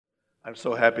I'm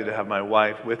so happy to have my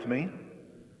wife with me.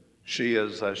 She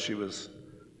was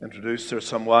introduced here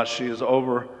somewhat. She is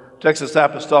over Texas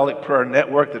Apostolic Prayer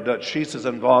Network that Dutch Sheets is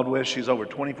involved with. She's over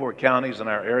 24 counties in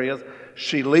our areas.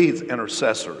 She leads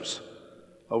intercessors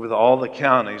over all the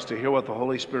counties to hear what the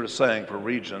Holy Spirit is saying for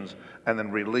regions and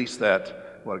then release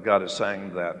that, what God is saying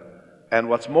to that. And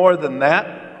what's more than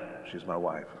that, she's my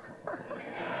wife.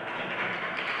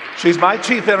 She's my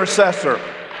chief intercessor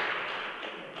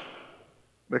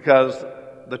because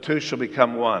the two shall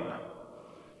become one.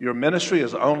 Your ministry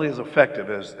is only as effective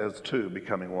as two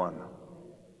becoming one.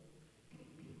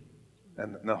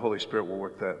 And the Holy Spirit will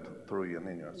work that through you and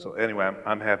in you. So anyway,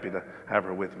 I'm happy to have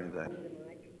her with me today.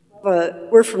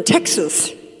 We're from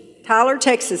Texas, Tyler,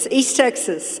 Texas, East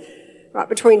Texas, right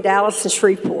between Dallas and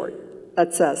Shreveport.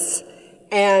 That's us.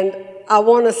 And I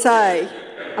want to say,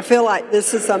 I feel like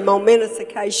this is a momentous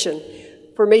occasion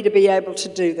for me to be able to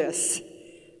do this.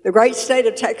 The great state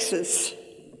of Texas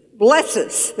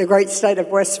blesses the great state of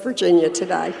West Virginia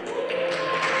today.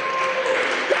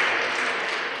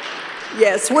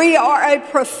 Yes, we are a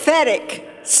prophetic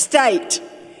state.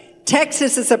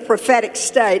 Texas is a prophetic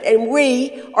state, and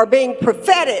we are being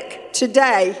prophetic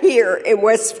today here in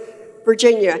West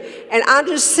Virginia. And I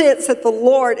just sense that the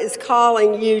Lord is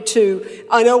calling you to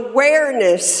an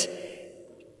awareness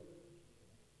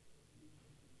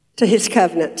to His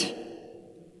covenant.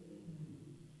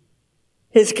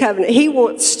 His covenant. He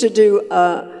wants to do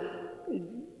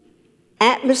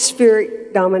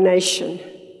atmospheric domination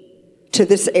to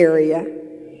this area.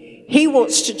 He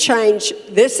wants to change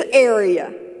this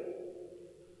area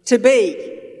to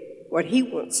be what He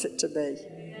wants it to be.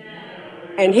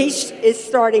 And He is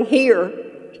starting here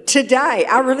today.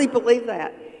 I really believe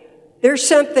that. There's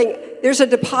a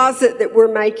deposit that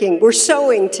we're making. We're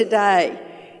sowing today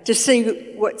to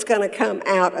see what's going to come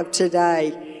out of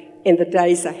today in the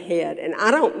days ahead. And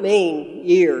I don't mean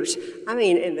years. I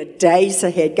mean in the days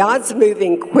ahead. God's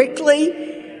moving quickly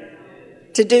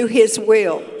to do His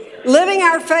will. Living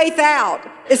our faith out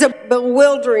is a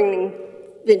bewildering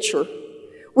venture.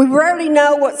 We rarely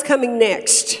know what's coming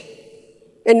next.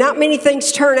 And not many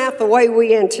things turn out the way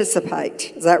we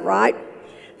anticipate. Is that right?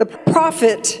 The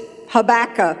prophet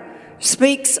Habakkuk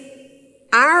speaks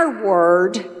our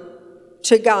word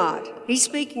to God. He's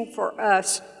speaking for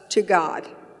us to God.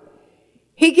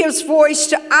 He gives voice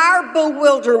to our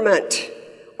bewilderment,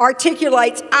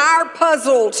 articulates our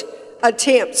puzzled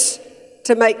attempts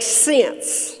to make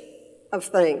sense of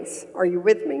things. Are you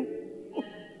with me?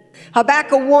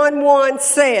 Habakkuk 1:1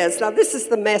 says, now this is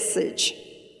the message.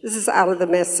 This is out of the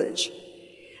Message.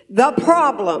 The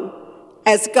problem,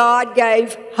 as God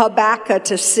gave Habakkuk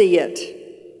to see it.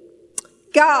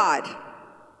 God,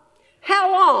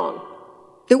 how long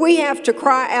do we have to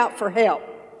cry out for help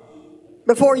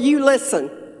before you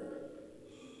listen?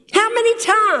 How many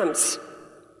times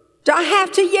do I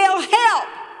have to yell help,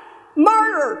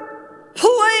 murder,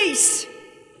 police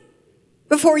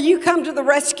before you come to the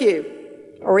rescue?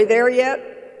 Are we there yet?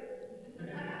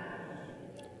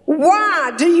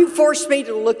 Why do you force me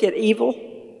to look at evil,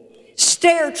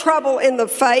 stare trouble in the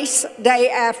face day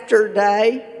after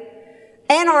day?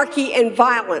 Anarchy and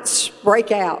violence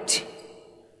break out.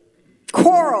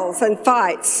 Quarrels and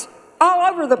fights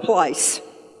all over the place.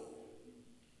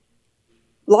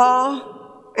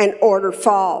 Law and order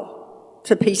fall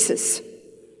to pieces.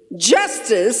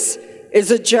 Justice is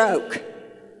a joke.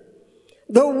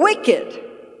 The wicked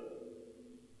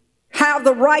have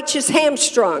the righteous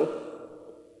hamstrung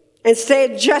and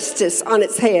set justice on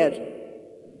its head.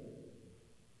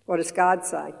 What does God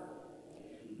say?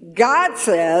 God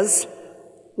says,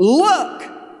 look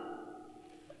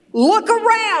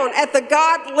around at the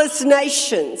godless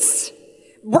nations.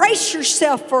 Brace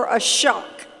yourself for a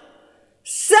shock.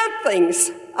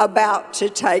 Something's about to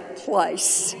take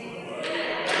place.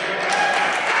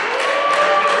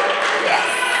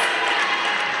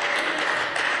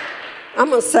 I'm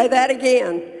going to say that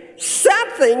again.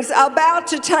 Something's about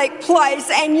to take place,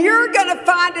 and you're going to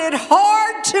find it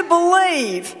hard to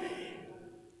believe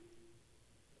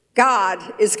God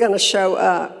is going to show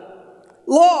up.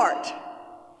 Lord,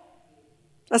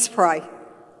 let's pray.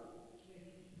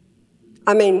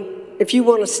 I mean, if you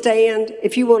want to stand,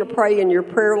 if you want to pray in your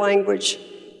prayer language,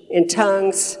 in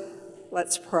tongues,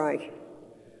 let's pray.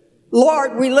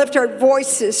 Lord, we lift our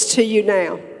voices to you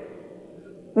now.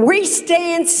 We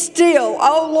stand still,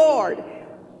 oh Lord,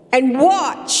 and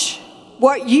watch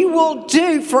what you will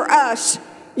do for us,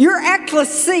 your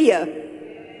ecclesia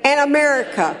and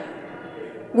America.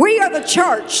 We are the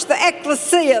church, the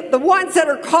ecclesia, the ones that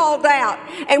are called out,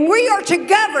 and we are to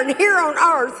govern here on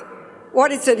earth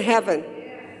what is in heaven.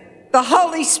 The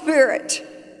Holy Spirit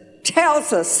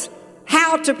tells us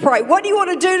how to pray. What do you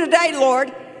want to do today, Lord?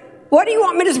 What do you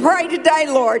want me to pray today,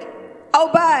 Lord?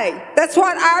 Obey. That's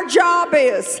what our job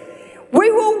is. We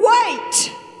will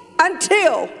wait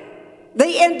until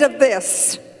the end of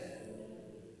this.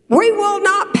 We will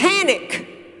not panic.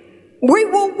 We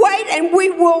will wait and we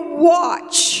will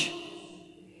watch.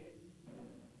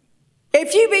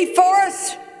 If you be for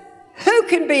us, who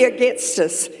can be against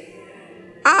us?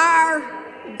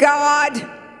 Our God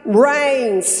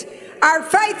reigns. Our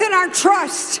faith and our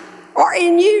trust are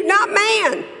in you, not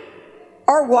man,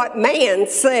 or what man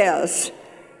says.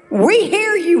 We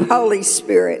hear you, Holy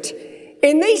Spirit.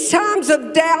 In these times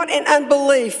of doubt and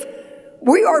unbelief,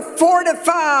 we are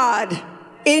fortified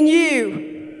in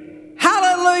you.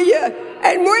 Hallelujah.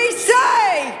 And we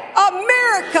say,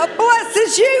 America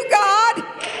blesses you, God.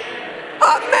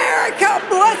 America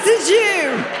blesses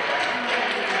you.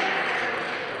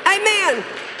 Amen.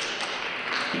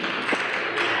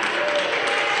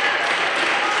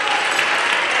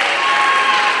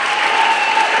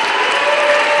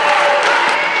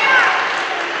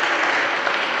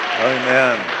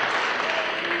 Amen.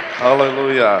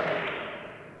 Hallelujah.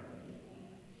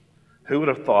 Who would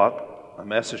have thought a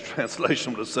Message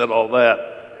translation would have said all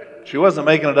that? She wasn't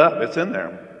making it up. It's in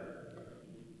there.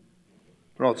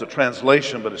 Well, it's a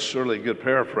translation, but it's surely a good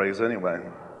paraphrase anyway.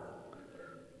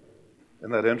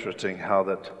 Isn't that interesting how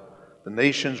that the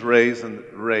nations rage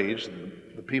and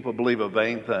the people believe a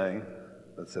vain thing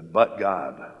that said, but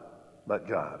God, but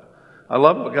God. I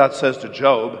love what God says to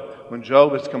Job when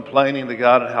Job is complaining to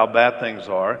God and how bad things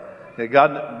are.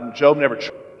 Job never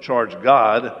charged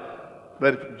God,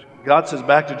 but God says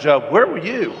back to Job, where were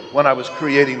you when I was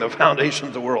creating the foundations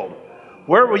of the world?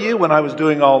 Where were you when I was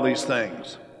doing all these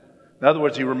things? In other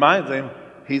words, he reminds him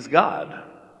he's God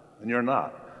and you're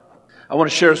not. I want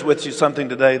to share with you something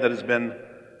today that has been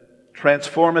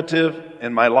transformative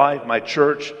in my life, my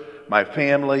church, my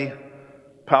family.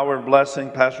 Power of Blessing.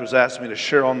 Pastor's asked me to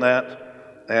share on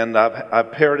that, and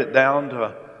I've pared it down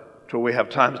to we have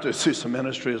time to do some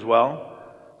ministry as well.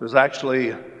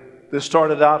 This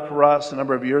started out for us a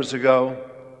number of years ago,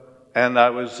 and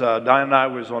Diane and I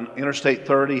was on Interstate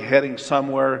 30 heading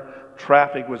somewhere.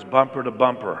 Traffic was bumper to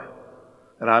bumper.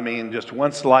 And I mean, just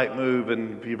one slight move,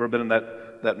 and if you've ever been in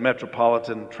that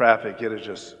metropolitan traffic, you're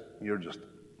just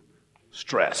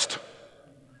stressed.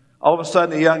 All of a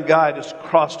sudden, a young guy just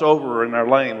crossed over in our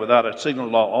lane without a signal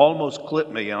at all, almost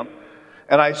clipped me out.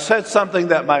 And I said something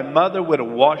that my mother would have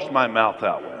washed my mouth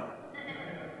out with.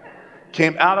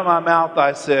 Came out of my mouth,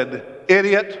 I said,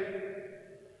 idiot.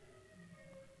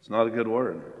 It's not a good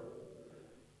word.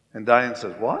 And Diane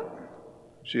says, what?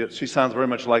 She sounds very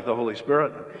much like the Holy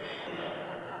Spirit.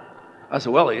 I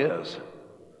said, well, he is.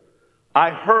 I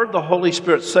heard the Holy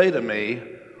Spirit say to me,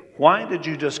 why did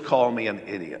you just call me an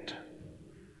idiot?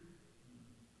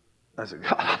 I said,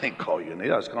 God, I didn't call you an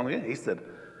idiot. I was calling you an idiot. He said,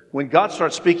 when God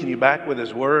starts speaking you back with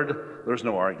his word, there's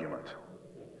no argument.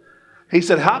 He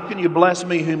said, how can you bless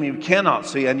me whom you cannot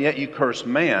see, and yet you curse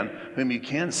man whom you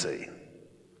can see?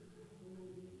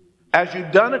 As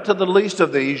you've done it to the least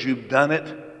of these, you've done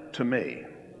it to me.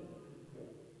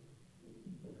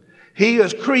 He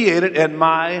is created in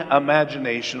my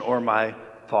imagination or my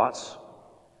thoughts,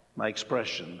 my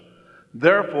expression.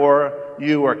 Therefore,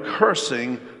 you are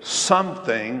cursing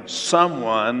something,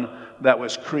 someone that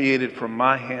was created from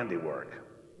my handiwork.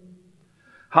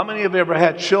 How many of you ever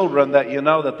had children that you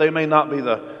know that they may not be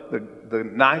the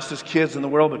nicest kids in the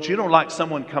world, but you don't like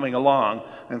someone coming along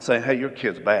and saying, hey, your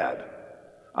kid's bad.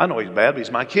 I know he's bad, but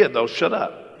he's my kid, though. Shut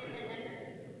up.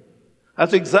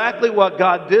 That's exactly what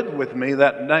God did with me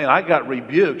that night. I got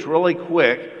rebuked really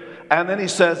quick. And then he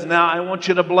says, now I want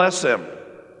you to bless him.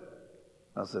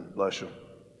 I said, bless you.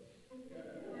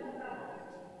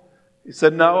 He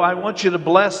said, no, I want you to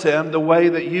bless him the way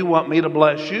that you want me to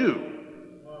bless you.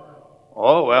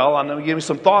 Oh, well, I'm going to give you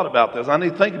some thought about this. I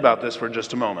need to think about this for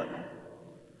just a moment.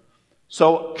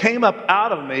 So came up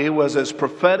out of me was as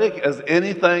prophetic as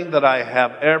anything that I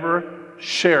have ever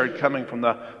shared coming from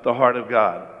the heart of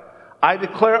God. I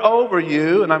declare over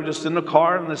you, and I'm just in the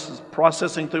car and this is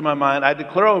processing through my mind, I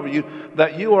declare over you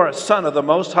that you are a son of the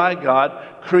Most High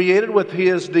God, created with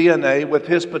his DNA, with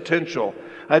his potential.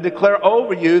 I declare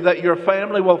over you that your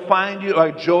family will find you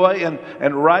a joy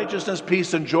and righteousness,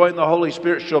 peace, and joy in the Holy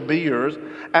Spirit shall be yours,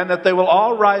 and that they will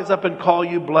all rise up and call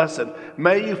you blessed.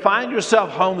 May you find yourself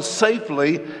home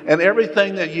safely, and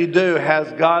everything that you do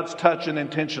has God's touch and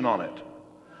intention on it.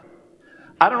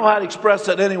 I don't know how to express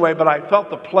it anyway, but I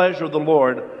felt the pleasure of the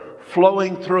Lord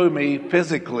flowing through me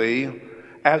physically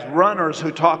as runners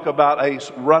who talk about a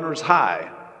runner's high.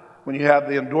 When you have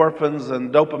the endorphins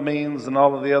and dopamines and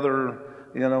all of the other,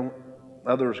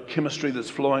 other chemistry that's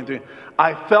flowing through.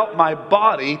 I felt my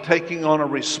body taking on a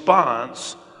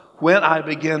response when I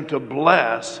began to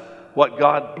bless what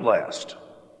God blessed.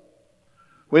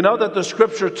 We know that the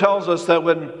scripture tells us that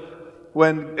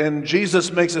when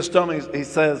Jesus makes his stomach, he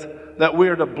says that we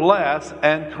are to bless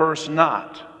and curse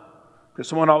not. Because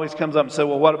someone always comes up and says,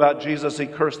 well, what about Jesus? He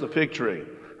cursed the fig tree.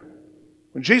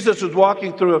 When Jesus was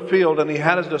walking through a field and he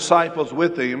had his disciples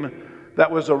with him,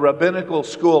 that was a rabbinical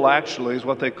school actually is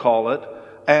what they call it,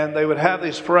 and they would have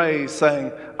this phrase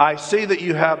saying, I see that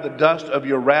you have the dust of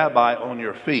your rabbi on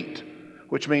your feet,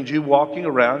 which means you walking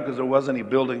around, because there wasn't any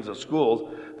buildings or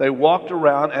schools. They walked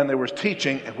around and they were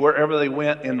teaching wherever they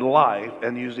went in life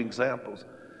and using examples.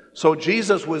 So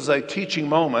Jesus was a teaching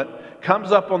moment,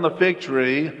 comes up on the fig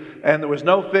tree, and there was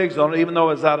no figs on it, even though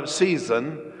it was out of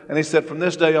season. And he said, from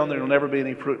this day on, there will never be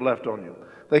any fruit left on you.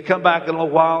 They come back in a little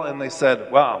while and they said,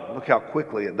 wow, look how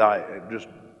quickly it died. It just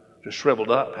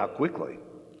shriveled up, how quickly.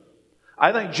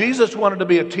 I think Jesus wanted to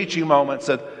be a teaching moment,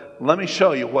 said, let me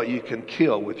show you what you can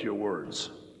kill with your words.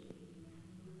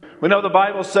 We know the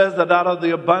Bible says that out of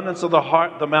the abundance of the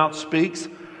heart, the mouth speaks.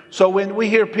 So when we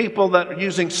hear people that are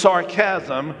using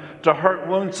sarcasm to hurt,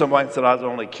 wound someone, said, I was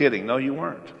only kidding. No, you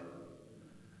weren't.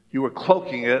 You were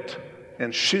cloaking it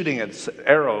and shooting at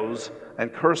arrows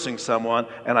and cursing someone,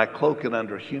 and I cloak it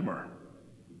under humor.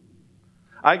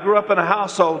 I grew up in a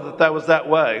household that was that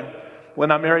way.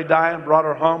 When I married Diane, brought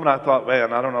her home, and I thought,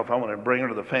 man, I don't know if I want to bring her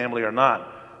to the family or not,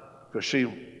 because she's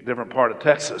a different part of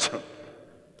Texas.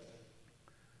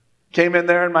 Came in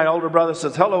there, and my older brother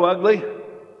says, hello, ugly.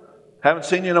 Haven't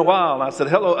seen you in a while. And I said,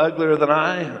 hello, uglier than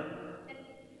I. At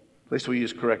least we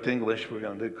use correct English. We're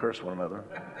going to do curse one another.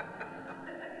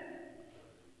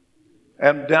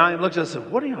 And Diane looked at us and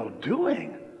said, what are y'all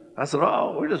doing? I said,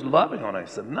 oh, we're just loving on it. I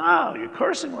said, no, you're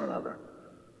cursing one another.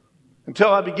 Until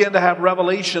I began to have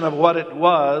revelation of what it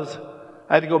was,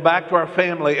 I had to go back to our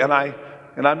family, and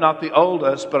I'm not the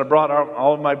oldest, but I brought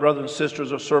all of my brothers and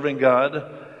sisters are serving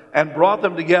God, and brought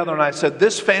them together, and I said,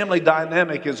 this family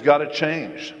dynamic has got to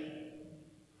change.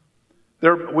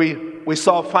 We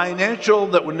saw financial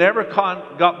that we never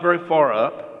got very far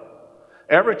up.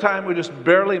 Every time we just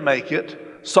barely make it.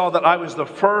 Saw that I was the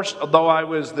first, although I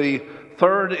was the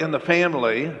third in the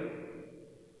family.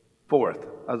 Fourth.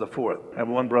 I was the fourth. I have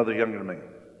one brother younger than me.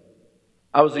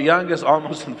 I was the youngest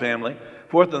almost in the family,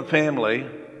 fourth in the family,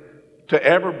 to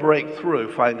ever break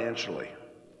through financially.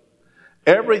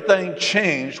 Everything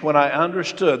changed when I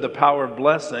understood the power of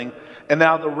blessing. And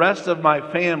now the rest of my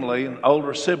family and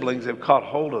older siblings have caught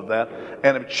hold of that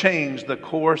and have changed the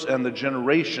course and the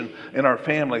generation in our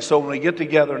family. So when we get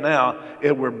together now,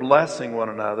 we're blessing one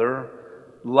another,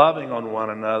 loving on one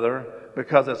another,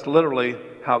 because it's literally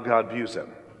how God views it.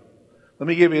 Let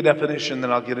me give you a definition,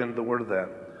 then I'll get into the word of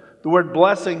that. The word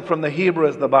blessing from the Hebrew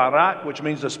is the barak, which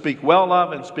means to speak well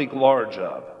of and speak large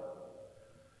of.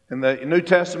 In the New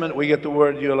Testament, we get the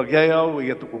word eulogio,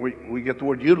 we get the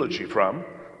word eulogy from.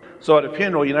 So at a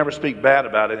funeral, you never speak bad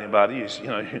about anybody.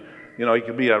 You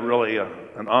could be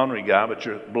an ornery guy, but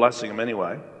you're blessing him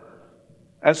anyway.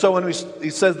 And so when he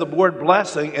says the word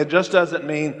blessing, it just doesn't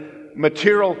mean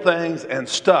material things and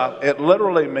stuff. It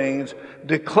literally means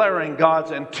declaring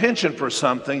God's intention for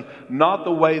something, not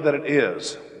the way that it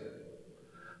is.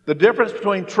 The difference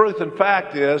between truth and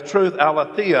fact is, truth,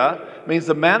 aletheia, means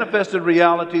the manifested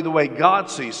reality the way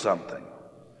God sees something.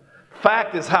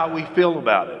 Fact is how we feel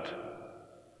about it.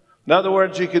 In other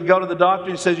words, you could go to the doctor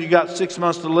and he says you got 6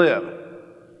 months to live.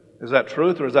 Is that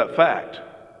truth or is that fact?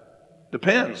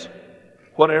 Depends.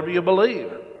 Whatever you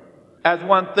believe. As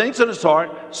one thinks in his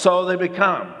heart, so they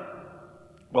become.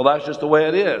 Well, that's just the way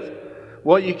it is.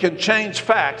 Well, you can change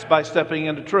facts by stepping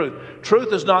into truth.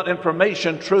 Truth is not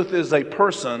information. Truth is a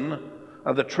person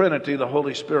of the Trinity, the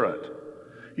Holy Spirit.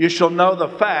 You shall know the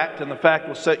fact, and the fact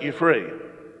will set you free.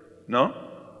 No?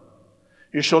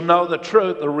 You shall know the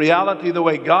truth, the reality, the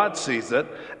way God sees it.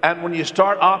 And when you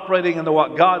start operating into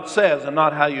what God says and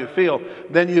not how you feel,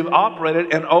 then you've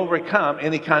operated and overcome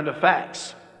any kind of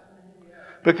facts.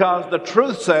 Because the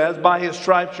truth says, by his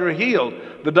stripes you're healed.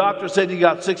 The doctor said you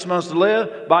got 6 months to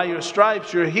live. By your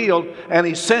stripes you're healed. And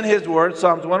he sent his word,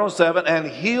 Psalms 107, and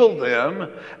healed them.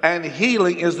 And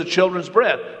healing is the children's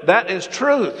bread. That is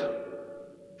truth.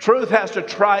 Truth has to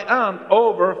triumph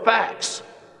over facts.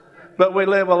 But we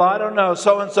live, well, I don't know,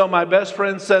 so-and-so, my best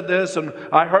friend said this, and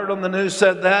I heard on the news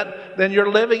said that. Then you're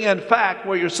living in fact.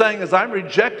 What you're saying is, I'm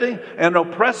rejecting and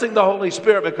oppressing the Holy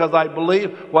Spirit because I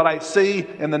believe what I see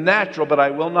in the natural, but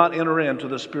I will not enter into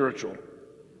the spiritual.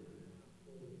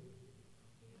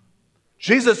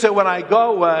 Jesus said, when I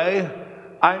go away,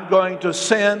 I'm going to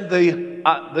send the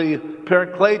the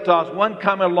Parakletos, one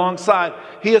coming alongside.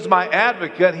 He is my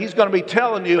advocate. He's going to be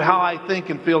telling you how I think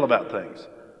and feel about things.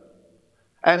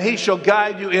 And he shall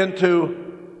guide you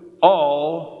into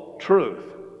all truth.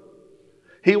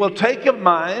 He will take of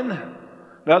mine,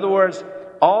 in other words,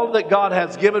 all that God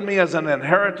has given me as an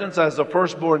inheritance as the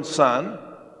firstborn son,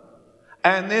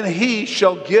 and then he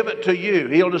shall give it to you.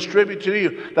 He'll distribute to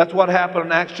you. That's what happened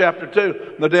in Acts chapter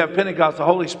 2. On the day of Pentecost, the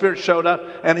Holy Spirit showed up,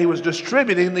 and he was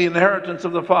distributing the inheritance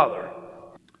of the Father.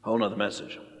 Whole nother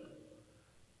message.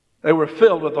 They were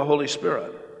filled with the Holy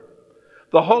Spirit.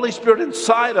 The Holy Spirit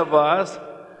inside of us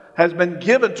has been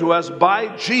given to us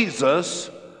by Jesus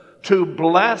to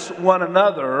bless one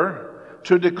another,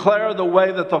 to declare the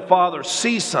way that the Father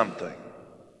sees something.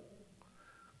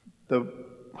 The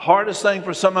hardest thing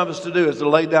for some of us to do is to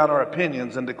lay down our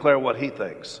opinions and declare what He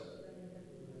thinks.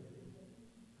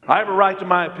 I have a right to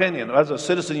my opinion. As a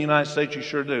citizen of the United States, you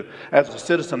sure do. As a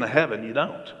citizen of heaven, you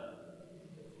don't.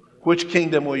 Which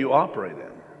kingdom will you operate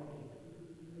in?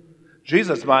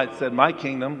 Jesus might have said, my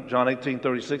kingdom, John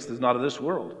 18:36, is not of this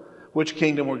world. Which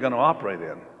kingdom we're going to operate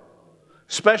in?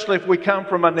 Especially if we come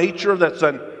from a nature that's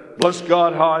saying, bless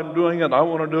God how I'm doing it, I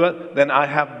want to do it, then I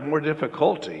have more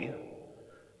difficulty,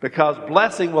 because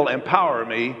blessing will empower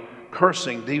me,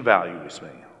 cursing devalues me.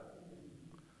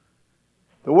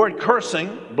 The word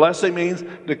cursing, blessing, means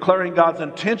declaring God's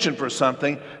intention for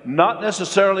something, not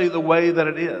necessarily the way that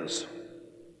it is.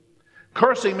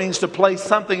 Cursing means to place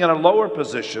something in a lower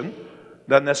position.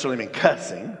 Doesn't necessarily mean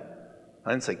cussing. I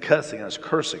didn't say cussing, I was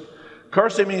cursing.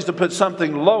 Cursing means to put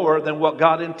something lower than what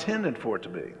God intended for it to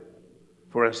be.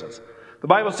 For instance, the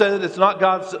Bible says that it's not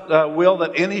God's will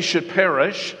that any should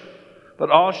perish, but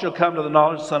all shall come to the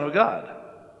knowledge of the Son of God.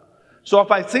 So if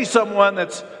I see someone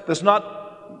that's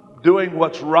not doing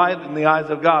what's right in the eyes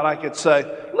of God, I could say,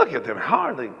 look at them, how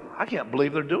are they? I can't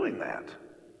believe they're doing that.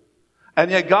 And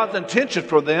yet God's intention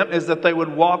for them is that they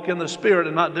would walk in the Spirit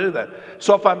and not do that.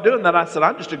 So if I'm doing that, I said,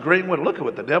 I'm just agreeing with, look at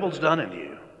what the devil's done in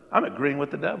you. I'm agreeing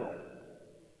with the devil.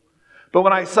 But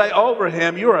when I say over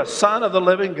him, you're a son of the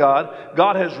living God.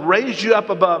 God has raised you up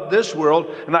above this world,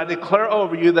 and I declare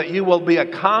over you that you will be a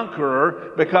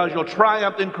conqueror because you'll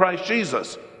triumph in Christ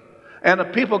Jesus. And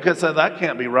if people could say, that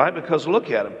can't be right because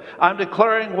look at him. I'm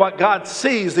declaring what God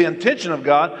sees, the intention of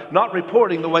God, not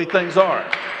reporting the way things are.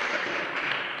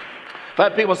 In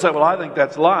fact, people say, well, I think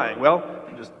that's lying. Well,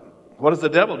 just what is the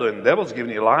devil doing? The devil's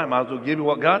giving you a lie. I might as well give you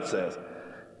what God says.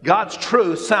 God's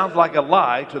truth sounds like a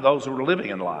lie to those who are living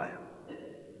in lie.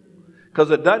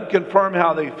 Because it doesn't confirm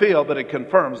how they feel, but it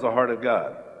confirms the heart of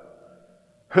God.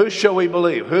 Who shall we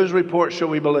believe? Whose report shall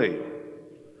we believe?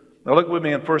 Now look with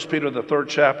me in 1 Peter, the 3rd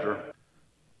chapter.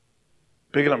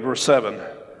 Picking up verse 7.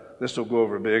 This will go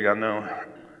over big, I know.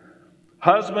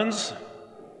 Husbands,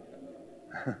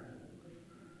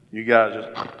 you guys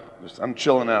just, I'm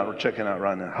chilling out. We're checking out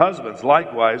right now. Husbands,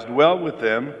 likewise, dwell with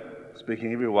them,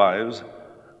 speaking of your wives,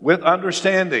 with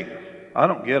understanding. I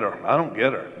don't get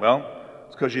her. Well,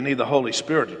 it's because you need the Holy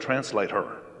Spirit to translate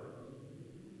her.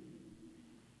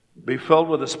 Be filled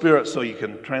with the Spirit so you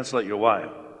can translate your wife.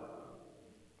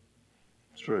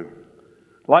 It's true.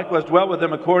 Likewise, dwell with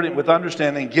them according with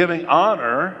understanding, giving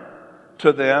honor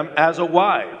to them as a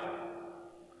wife.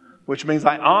 Which means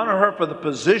I honor her for the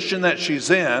position that she's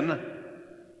in.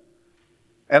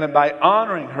 And by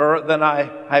honoring her, then I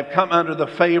have come under the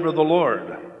favor of the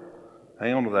Lord.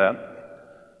 Hang on to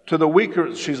that. To the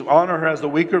weaker, she's honor her as the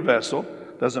weaker vessel.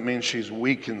 Doesn't mean she's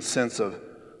weak in the sense of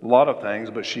a lot of things,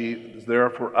 but she is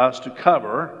there for us to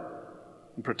cover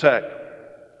and protect.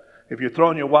 If you're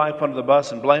throwing your wife under the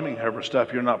bus and blaming her for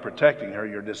stuff, you're not protecting her,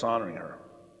 you're dishonoring her.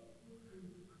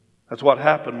 That's what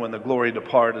happened when the glory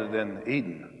departed in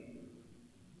Eden.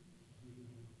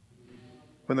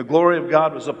 When the glory of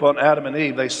God was upon Adam and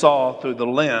Eve, they saw through the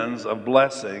lens of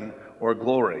blessing or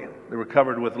glory. They were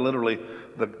covered with literally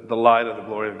the light of the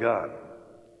glory of God.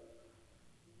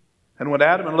 And when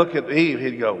Adam would look at Eve,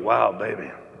 he'd go, wow,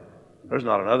 baby, there's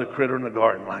not another critter in the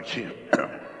garden like you.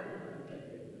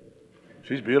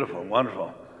 She's beautiful and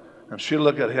wonderful. And she'd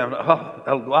look at him, oh,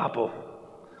 El Guapo.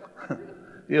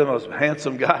 You're the most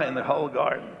handsome guy in the whole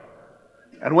garden.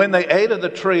 And when they ate of the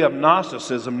tree of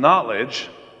Gnosticism, knowledge,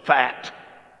 fact,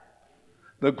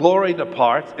 the glory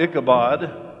departs,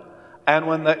 Ichabod, and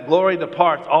when that glory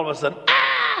departs, all of a sudden,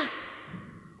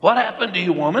 what happened to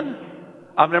you, woman?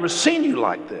 I've never seen you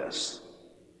like this.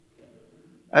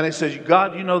 And he says,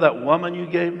 God, you know that woman you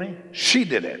gave me? She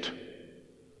did it.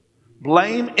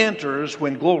 Blame enters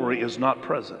when glory is not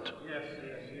present.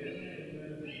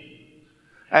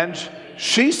 And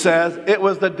she says, it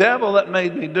was the devil that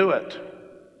made me do it.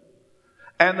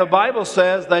 And the Bible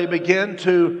says they begin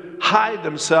to hide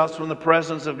themselves from the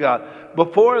presence of God.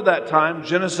 Before that time,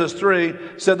 Genesis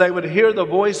 3 said they would hear the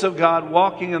voice of God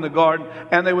walking in the garden,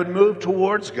 and they would move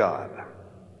towards God.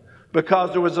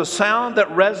 Because there was a sound that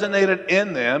resonated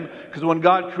in them, because when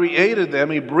God created them,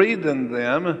 He breathed in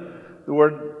them. The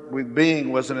word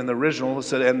being wasn't in the original. It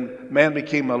said, and man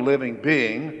became a living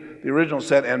being. The original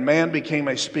said, and man became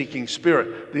a speaking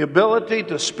spirit. The ability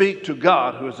to speak to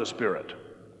God, who is a spirit.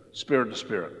 Spirit to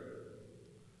spirit.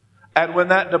 And when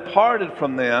that departed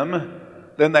from them,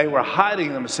 then they were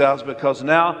hiding themselves, because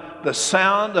now the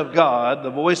sound of God,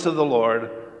 the voice of the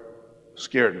Lord,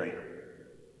 scared me.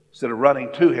 Instead of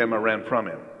running to Him, I ran from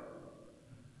Him.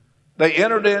 They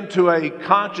entered into a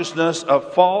consciousness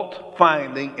of fault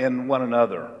finding in one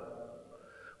another.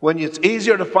 When it's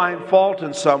easier to find fault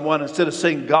in someone instead of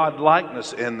seeing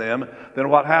God-likeness in them, then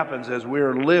what happens is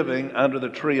we're living under the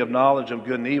tree of knowledge of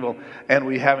good and evil, and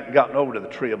we haven't gotten over to the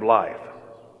tree of life.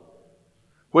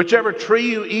 Whichever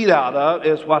tree you eat out of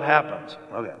is what happens.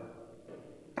 Okay,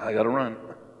 I got to run.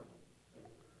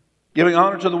 Giving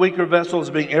honor to the weaker vessels,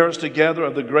 being heirs together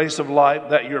of the grace of life,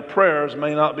 that your prayers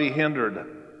may not be hindered.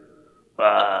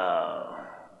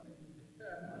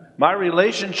 My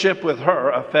relationship with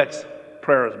her affects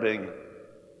prayers being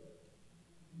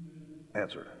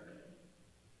answered.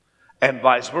 And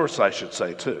vice versa, I should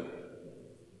say, too.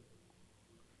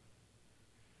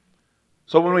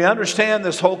 So when we understand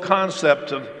this whole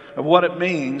concept of what it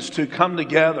means to come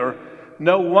together,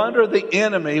 no wonder the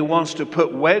enemy wants to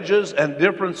put wedges and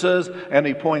differences, and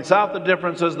he points out the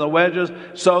differences and the wedges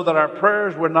so that our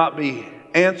prayers would not be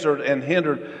answered and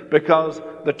hindered, because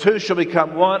the two shall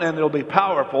become one and it'll be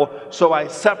powerful. So I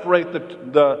separate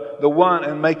the one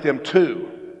and make them two.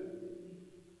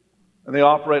 And they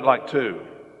operate like two.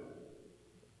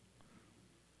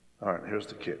 All right, here's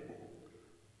the kick.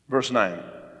 Verse 9.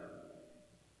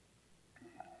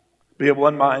 Be of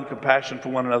one mind, compassion for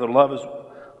one another,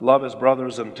 love as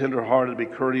brothers, and tenderhearted, be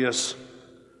courteous,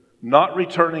 not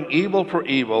returning evil for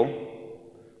evil,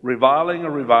 reviling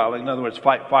or reviling. In other words,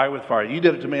 fight fire with fire. You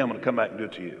did it to me, I'm going to come back and do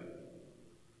it to you.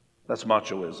 That's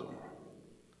machoism.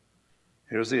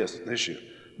 Here's the issue.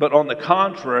 But on the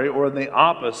contrary, or in the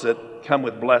opposite, come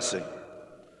with blessing.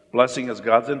 Blessing is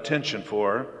God's intention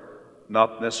for her,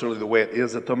 not necessarily the way it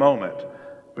is at the moment.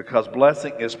 Because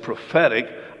blessing is prophetic.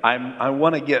 I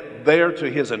want to get there to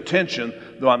His intention,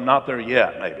 though I'm not there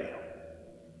yet, maybe.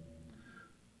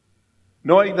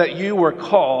 Knowing that you were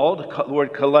called, the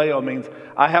word kaleo means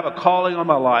I have a calling on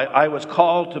my life. I was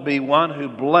called to be one who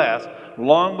blessed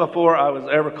long before I was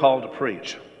ever called to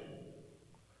preach.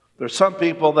 There's some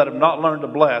people that have not learned to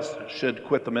bless should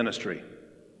quit the ministry,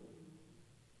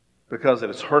 because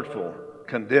it is hurtful,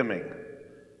 condemning,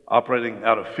 operating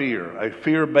out of fear. A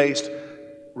fear-based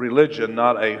religion,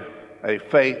 not a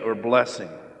faith or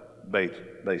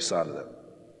blessing-based side of that.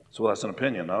 So that's an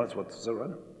opinion, no? That's what it says, right?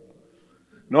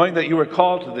 Knowing that you were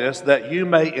called to this, that you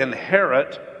may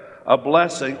inherit a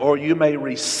blessing, or you may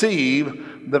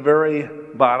receive the very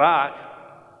barak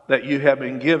that you have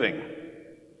been giving.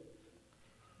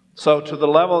 So to the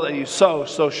level that you sow,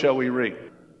 so shall we reap.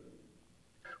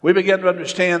 We begin to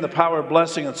understand the power of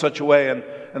blessing in such a way, and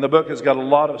the book has got a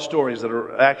lot of stories that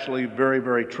are actually very,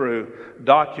 very true,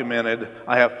 documented.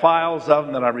 I have files of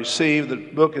them that I received. The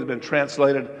book has been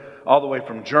translated all the way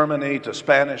from Germany to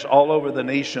Spanish, all over the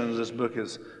nations. This book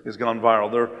has gone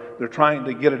viral. They're trying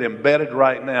to get it embedded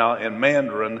right now in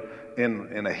Mandarin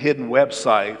in a hidden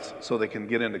website so they can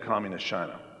get into communist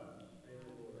China.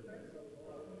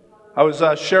 I was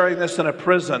sharing this in a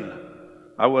prison.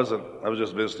 I was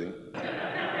just visiting.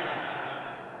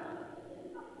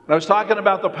 I was talking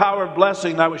about the power of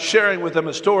blessing, and I was sharing with them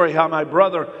a story how my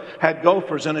brother had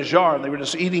gophers in his yard, and they were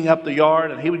just eating up the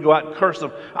yard, and he would go out and curse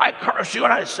them. I curse you,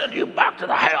 and I send you back to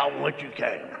the hell from which you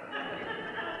came.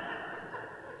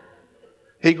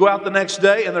 He'd go out the next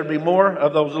day, and there'd be more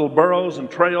of those little burrows and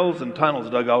trails and tunnels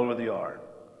dug all over the yard.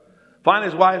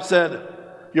 Finally, his wife said,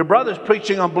 your brother's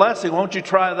preaching on blessing. Won't you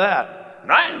try that?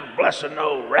 And I ain't blessing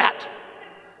no rat.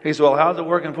 He said, well, how's it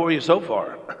working for you so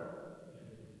far?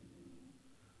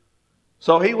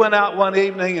 So he went out one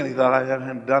evening and he thought, I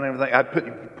haven't done everything. I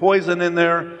put poison in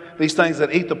there. These things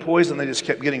that eat the poison, they just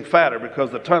kept getting fatter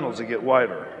because the tunnels would get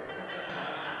wider.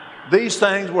 These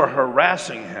things were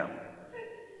harassing him.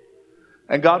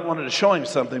 And God wanted to show him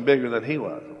something bigger than he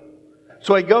was.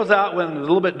 So he goes out when it was a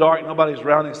little bit dark, nobody's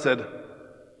around. He said,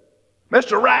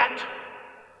 Mr. Rat,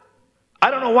 I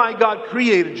don't know why God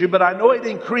created you, but I know He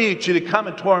didn't create you to come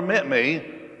and torment me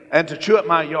and to chew up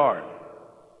my yard.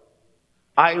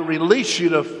 I release you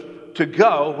to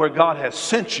go where God has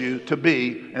sent you to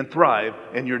be and thrive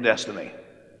in your destiny.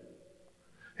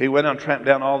 He went out and tramped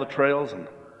down all the trails, and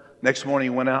next morning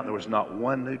he went out and there was not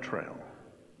one new trail.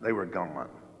 They were gone.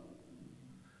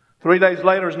 3 days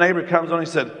later, his neighbor comes on and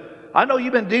he said, I know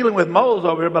you've been dealing with moles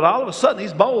over here, but all of a sudden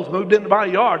these moles moved into my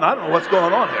yard, and I don't know what's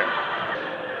going on here.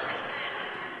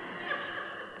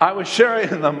 I was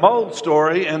sharing the mole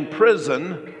story in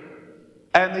prison,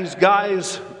 and these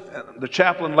guys, the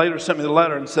chaplain later sent me the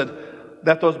letter and said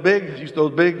that those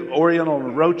big oriental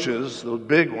roaches, those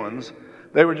big ones,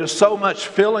 they were just so much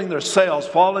filling their cells,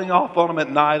 falling off on them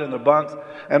at night in their bunks,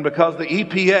 and because the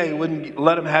EPA wouldn't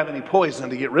let them have any poison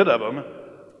to get rid of them,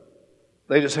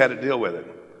 they just had to deal with it.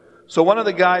 So one of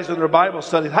the guys in their Bible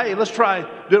study, hey, let's try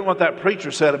doing what that preacher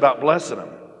said about blessing them.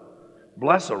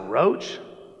 Bless a roach?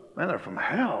 Man, they're from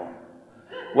hell.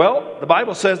 Well, the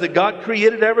Bible says that God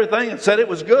created everything and said it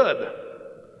was good.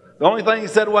 The only thing he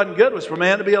said wasn't good was for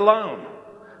man to be alone.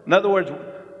 In other words,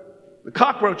 the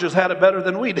cockroaches had it better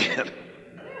than we did.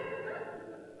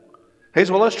 He said,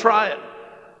 well, let's try it.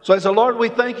 So I said, Lord, we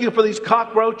thank you for these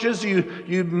cockroaches.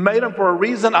 You made them for a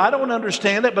reason. I don't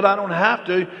understand it, but I don't have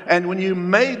to. And when you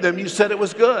made them, you said it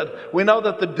was good. We know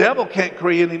that the devil can't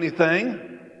create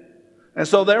anything. And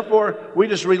so therefore, we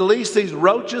just release these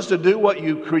roaches to do what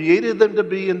you created them to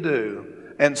be and do,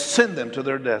 and send them to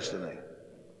their destiny.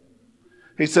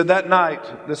 He said that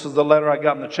night, this is the letter I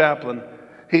got from the chaplain,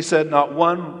 he said not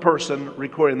one person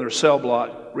recording their cell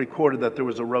block recorded that there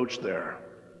was a roach there.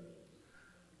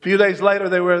 A few days later,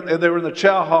 they were in the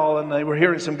chow hall, and they were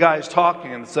hearing some guys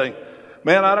talking and saying,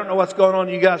 man, I don't know what's going on.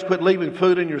 You guys quit leaving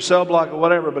food in your cell block or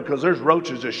whatever, because there's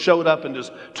roaches just showed up and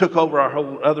just took over our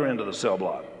whole other end of the cell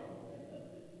block.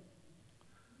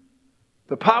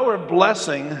 The power of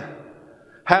blessing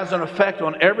has an effect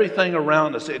on everything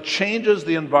around us. It changes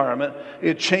the environment.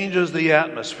 It changes the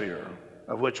atmosphere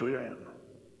of which we are in.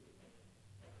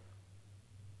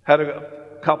 Had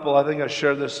a couple, I think I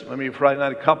shared this maybe Friday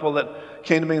night, a couple that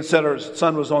came to me and said her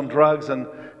son was on drugs, and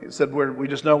he said, we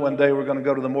just know one day we're going to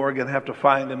go to the morgue and have to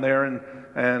find him there,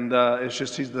 and it's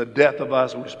just he's the death of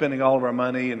us. We're spending all of our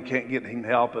money and can't get him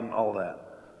help and all that.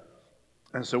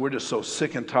 And so we're just so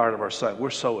sick and tired of our son. We're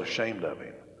so ashamed of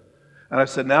him. And I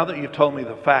said, now that you've told me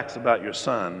the facts about your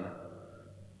son,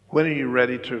 when are you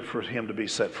ready for him to be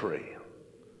set free?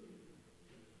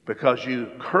 Because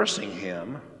you cursing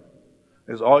him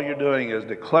is all you're doing is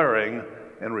declaring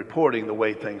and reporting the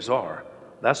way things are.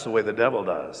 That's the way the devil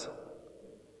does.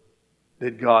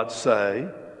 Did God say,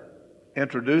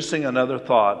 introducing another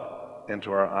thought into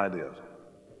our ideas?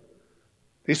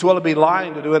 He said, well, it'd be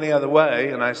lying to do any other way.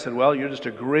 And I said, well, you're just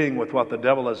agreeing with what the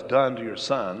devil has done to your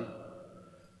son.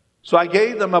 So I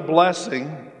gave them a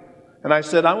blessing, and I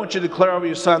said, I want you to declare over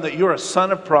your son that you're a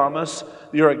son of promise,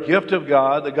 you're a gift of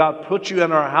God, that God put you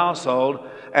in our household,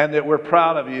 and that we're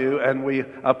proud of you, and we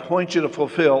appoint you to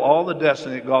fulfill all the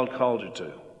destiny that God called you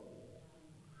to.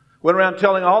 Went around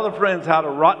telling all the friends how a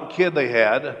rotten kid they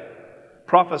had,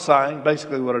 prophesying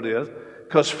basically what it is,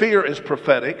 because fear is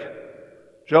prophetic.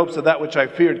 Job said, that which I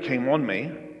feared came on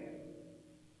me.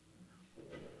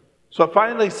 So I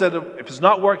finally said, if it's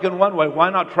not working one way, why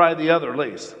not try the other at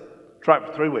least? Try it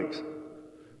for 3 weeks.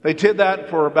 They did that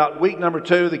for about week number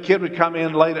 2. The kid would come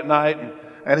in late at night,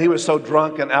 and he was so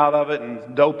drunk and out of it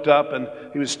and doped up, and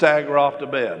he would stagger off to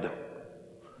bed.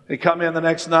 He'd come in the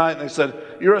next night, and they said,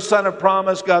 you're a son of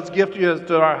promise. God's gifted you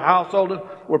to our household.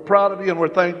 We're proud of you, and we're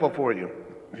thankful for you.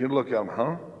 You look at them,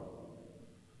 huh?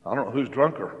 I don't know who's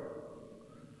drunker.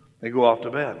 They go off to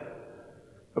bed.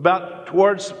 About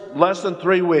towards less than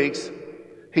 3 weeks,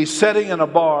 he's sitting in a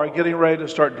bar getting ready to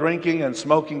start drinking and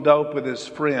smoking dope with his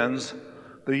friends,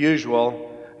 the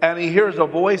usual, and he hears a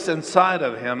voice inside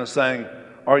of him saying,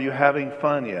 are you having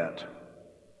fun yet?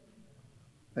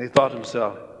 And he thought to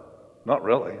himself, not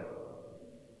really.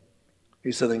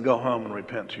 He said, then go home and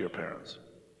repent to your parents.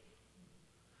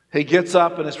 He gets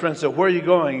up and his friend said, where are you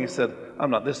going? He said,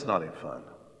 this is not even fun.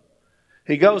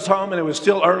 He goes home and it was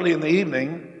still early in the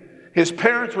evening. His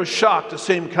parents were shocked to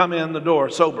see him come in the door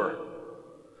sober.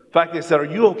 In fact, they said, are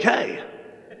you okay?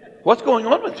 What's going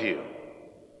on with you?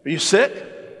 Are you sick?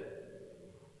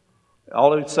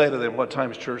 All he would say to them, what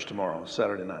time is church tomorrow?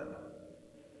 Saturday night.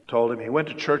 Told him. He went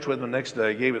to church with him the next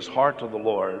day, gave his heart to the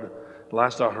Lord.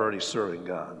 Last I heard, he's serving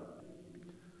God.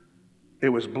 It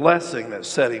was blessing that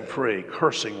set him free.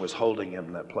 Cursing was holding him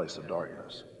in that place of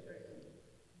darkness.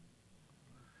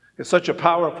 It's such a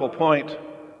powerful point.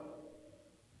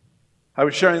 I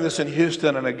was sharing this in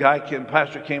Houston, and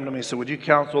pastor came to me and said, would you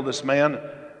counsel this man?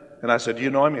 And I said, do you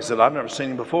know him? He said, I've never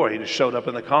seen him before. He just showed up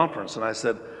in the conference. And I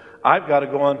said, I've got to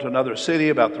go on to another city,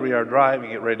 about 3-hour drive,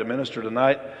 and get ready to minister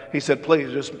tonight. He said,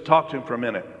 please, just talk to him for a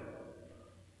minute.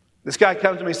 This guy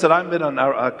comes to me and said, I've been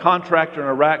a contractor in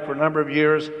Iraq for a number of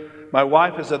years. My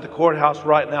wife is at the courthouse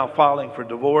right now filing for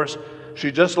divorce.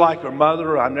 She's just like her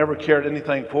mother. I never cared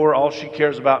anything for her. All she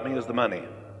cares about me is the money.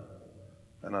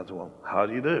 And I said, well, how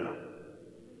do you do?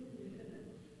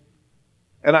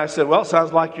 And I said, well,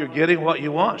 sounds like you're getting what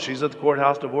you want. She's at the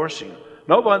courthouse divorcing you.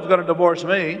 No one's going to divorce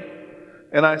me.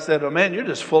 And I said, oh, man, you're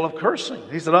just full of cursing.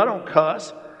 He said, I don't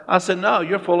cuss. I said, no,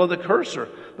 you're full of the cursor.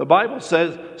 The Bible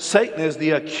says Satan is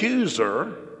the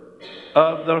accuser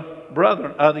of the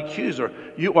brethren, the accuser.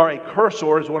 You are a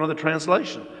cursor is one of the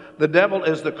translations. The devil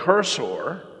is the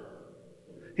cursor.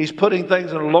 He's putting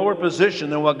things in a lower position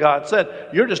than what God said.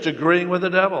 You're just agreeing with the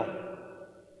devil.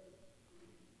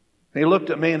 He looked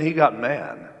at me and he got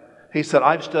mad. He said,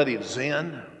 I've studied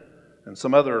Zen and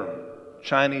some other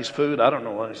Chinese food. I don't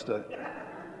know what he studied.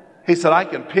 He said, I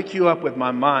can pick you up with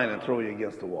my mind and throw you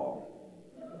against the wall.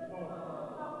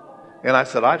 And I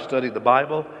said, I've studied the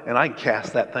Bible and I can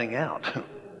cast that thing out.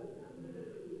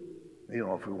 You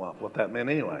know if we want what that meant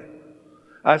anyway.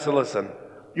 I said, listen,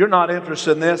 you're not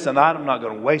interested in this and I'm not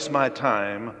going to waste my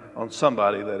time on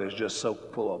somebody that is just so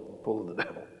full of the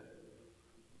devil.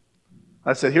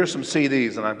 I said, here's some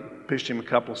CDs, and I pitched him a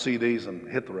couple of CDs and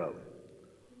hit the road.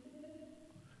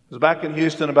 I was back in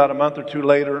Houston about a month or two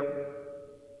later.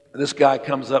 This guy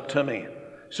comes up to me.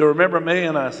 He said, remember me?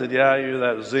 And I said, yeah, you're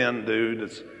that Zen dude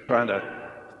that's trying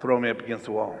to throw me up against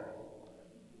the wall.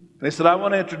 And he said, I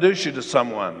want to introduce you to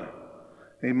someone.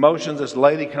 And he motions, this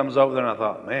lady comes over there, and I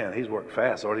thought, man, he's worked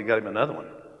fast. I already got him another one.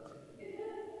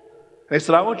 And he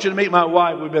said, I want you to meet my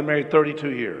wife. We've been married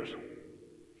 32 years.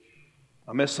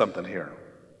 I missed something here.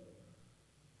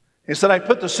 He said, I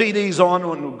put the CDs on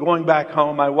when going back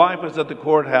home. My wife was at the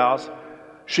courthouse.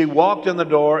 She walked in the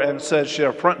door and said she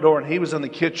had a front door, and he was in the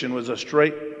kitchen. It was a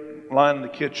straight line in the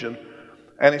kitchen.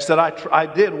 And he said, I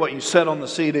did what you said on the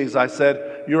CDs. I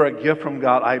said, you're a gift from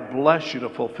God. I bless you to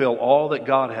fulfill all that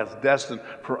God has destined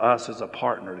for us as a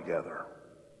partner together.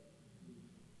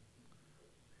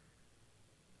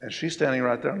 And she's standing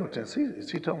right there and looked at him.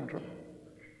 Is he telling the truth?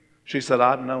 She said,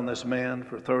 I've known this man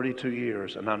for 32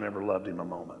 years and I never loved him a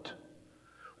moment.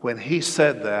 When he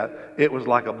said that, it was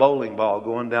like a bowling ball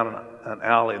going down an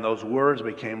alley, and those words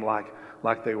became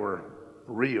like they were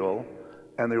real,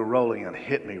 and they were rolling and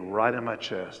hit me right in my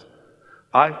chest.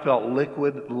 I felt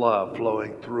liquid love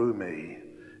flowing through me,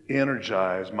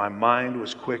 energized. My mind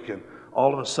was quickened.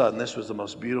 All of a sudden, this was the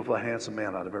most beautiful, handsome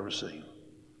man I'd have ever seen.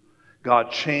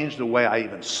 God changed the way I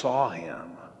even saw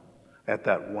him at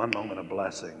that one moment of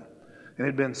blessing. And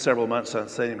it had been several months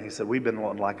since seeing him. He said, we've been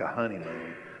on like a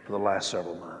honeymoon for the last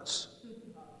several months.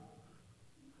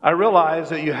 I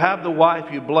realized that you have the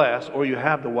wife you bless or you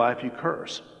have the wife you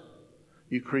curse.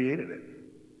 You created it.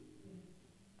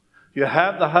 You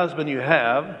have the husband you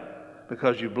have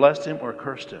because you blessed him or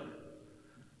cursed him.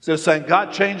 So it's saying,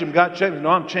 God changed him, God changed him. No,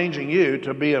 I'm changing you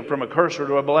to be from a cursor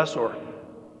to a blessor.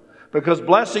 Because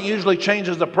blessing usually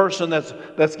changes the person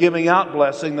that's giving out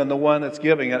blessing than the one that's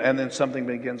giving it, and then something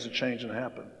begins to change and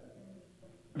happen.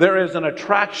 There is an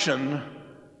attraction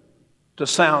to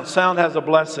sound. Sound has a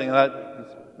blessing. That's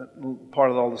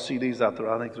part of all the CDs out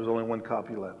there. I think there's only one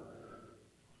copy left.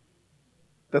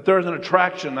 That there is an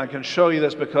attraction. I can show you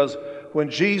this because when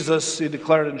Jesus, he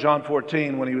declared in John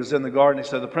 14, when he was in the garden, he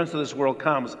said, the prince of this world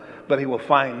comes, but he will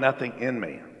find nothing in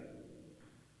me.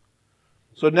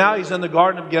 So now he's in the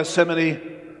Garden of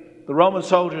Gethsemane. The Roman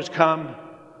soldiers come,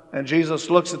 and Jesus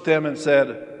looks at them and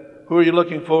said, who are you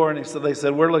looking for? And they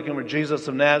said, we're looking for Jesus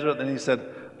of Nazareth. And he said,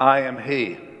 I am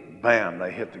he. Bam,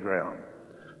 they hit the ground.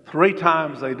 3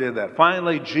 times they did that.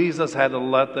 Finally, Jesus had to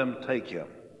let them take him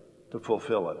to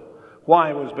fulfill it.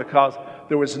 Why? It was because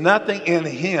there was nothing in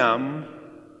him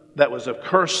that was of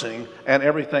cursing, and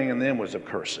everything in them was of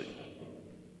cursing.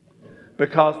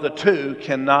 Because the two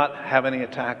cannot have any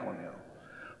attack on him.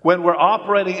 When we're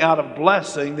operating out of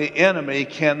blessing, the enemy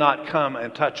cannot come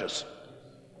and touch us.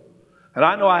 And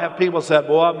I know I have people say,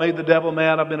 boy, I've made the devil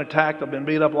mad, I've been attacked, I've been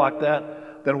beat up like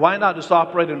that. Then why not just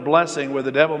operate in blessing where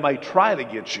the devil may try to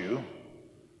get you?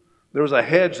 There was a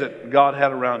hedge that God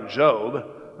had around Job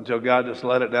until God just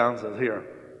let it down and says, here,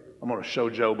 I'm going to show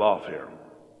Job off here.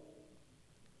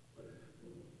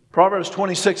 Proverbs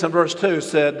 26 and verse 2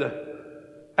 said,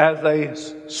 as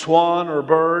a swan or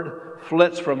bird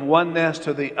flits from one nest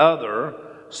to the other,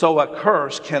 so a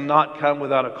curse cannot come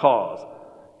without a cause.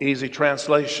 Easy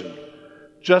translation.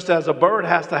 Just as a bird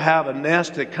has to have a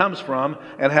nest it comes from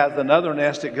and has another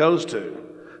nest it goes to.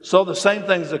 So the same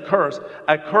thing as a curse.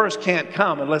 A curse can't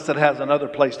come unless it has another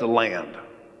place to land.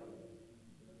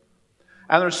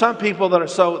 And there's some people that are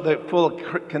full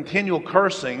of continual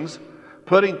cursings,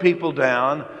 putting people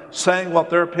down, saying what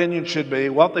their opinion should be,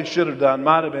 what they should have done,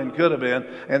 might have been, could have been,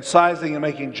 and sizing and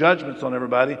making judgments on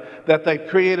everybody, that they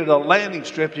created a landing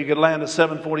strip you could land a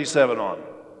 747 on.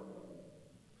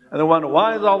 And they wonder,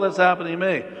 why is all this happening to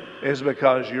me? It's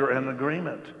because you're in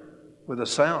agreement with the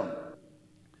sound.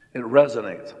 It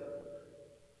resonates.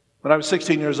 When I was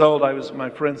 16 years old, my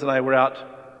friends and I were out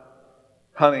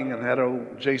hunting and had a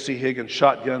old J.C. Higgins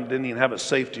shotgun, didn't even have a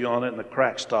safety on it, and a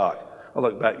cracked stock. I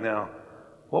look back now,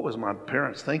 what was my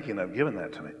parents thinking of giving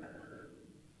that to me?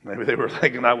 Maybe they were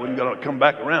thinking I wasn't going to come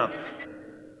back around.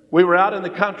 We were out in the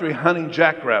country hunting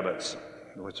jackrabbits,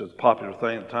 which was a popular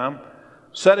thing at the time.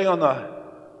 Sitting on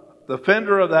the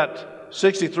fender of that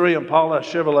 63 Impala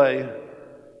Chevrolet,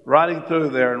 riding through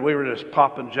there, and we were just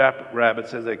popping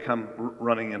jackrabbits as they come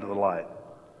running into the light.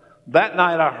 That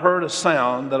night I heard a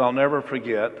sound that I'll never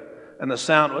forget, and the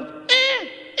sound was,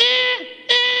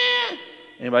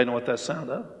 Anybody know what that sound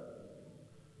of?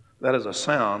 That is a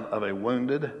sound of a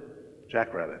wounded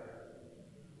jackrabbit.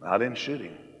 I didn't shoot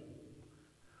him.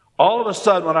 All of a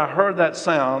sudden, when I heard that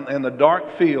sound in the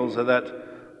dark fields of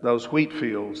those wheat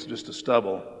fields, just a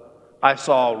stubble, I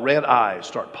saw red eyes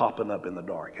start popping up in the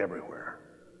dark everywhere.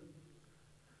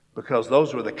 Because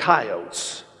those were the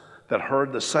coyotes that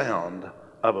heard the sound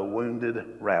of a wounded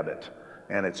rabbit,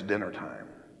 and it's dinner time.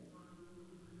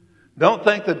 Don't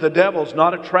think that the devil's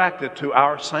not attracted to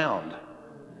our sound.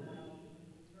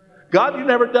 God, you've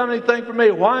never done anything for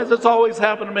me. Why does this always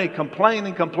happen to me?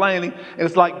 Complaining. And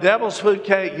it's like devil's food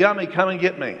cake, yummy, come and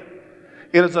get me.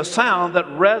 It is a sound that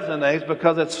resonates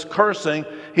because it's cursing.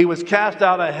 He was cast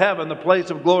out of heaven, the place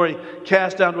of glory,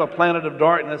 cast down to a planet of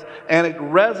darkness, and it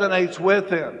resonates with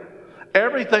him.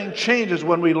 Everything changes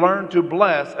when we learn to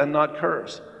bless and not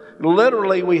curse.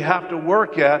 Literally, we have to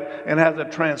work at and have a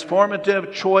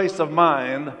transformative choice of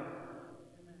mind.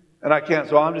 And I can't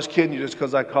say, I'm just kidding you just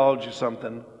because I called you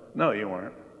something. No, you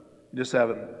weren't. You just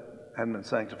hadn't been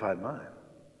sanctified mind.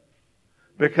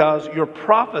 Because you're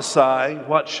prophesying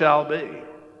what shall be.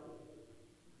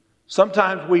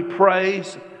 Sometimes we pray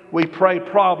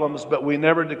problems, but we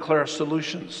never declare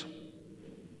solutions.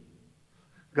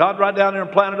 God, right down here on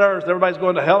planet Earth, everybody's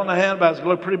going to hell in a handbasket. It's going to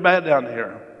look pretty bad down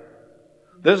here.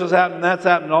 This is happening, that's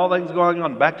happening, all things going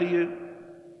on. Back to you.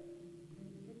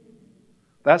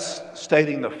 That's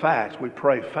stating the facts. We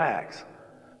pray facts.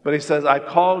 But he says, I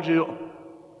called you,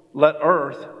 let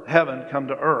earth, heaven, come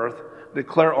to earth,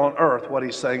 declare on earth what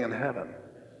he's saying in heaven.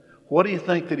 What do you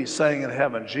think that he's saying in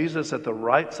heaven? Jesus at the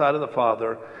right side of the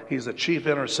Father, he's the chief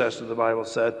intercessor, the Bible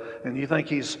said, and you think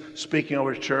he's speaking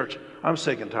over his church? I'm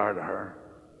sick and tired of her.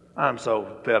 I'm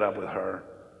so fed up with her.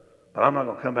 But I'm not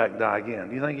going to come back and die again.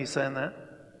 Do you think he's saying that?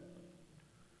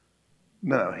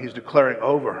 No, he's declaring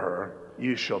over her,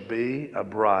 you shall be a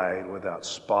bride without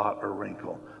spot or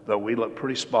wrinkle. Though we look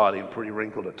pretty spotty and pretty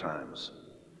wrinkled at times.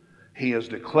 He is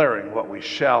declaring what we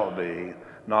shall be,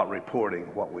 not reporting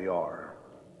what we are.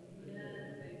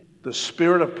 The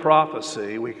spirit of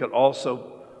prophecy, we could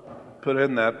also put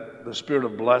in that the spirit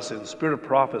of blessing. The spirit of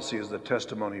prophecy is the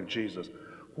testimony of Jesus.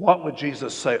 What would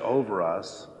Jesus say over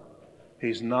us?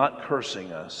 He's not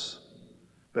cursing us,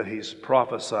 but he's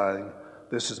prophesying,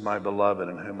 this is my beloved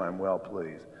in whom I'm well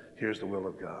pleased. Here's the will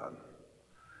of God.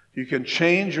 You can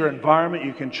change your environment.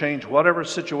 You can change whatever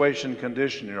situation,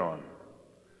 condition you're on.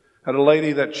 I had a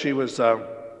lady that she was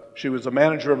a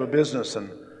manager of a business,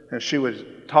 and she was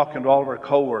talking to all of her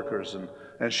coworkers,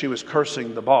 and she was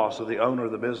cursing the boss or the owner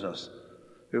of the business.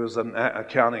 It was an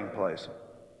accounting place.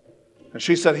 And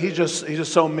she said, he's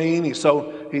just so mean. He's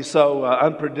so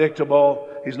unpredictable.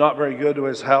 He's not very good to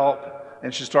his help.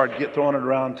 And she started throwing it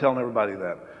around, telling everybody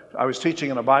that. I was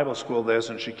teaching in a Bible school this,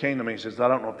 and she came to me and says, I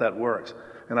don't know if that works.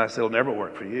 And I said, it'll never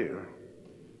work for you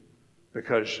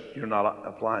because you're not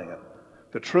applying it.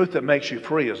 The truth that makes you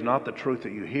free is not the truth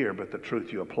that you hear, but the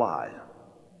truth you apply.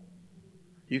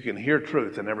 You can hear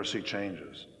truth and never see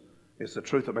changes. It's the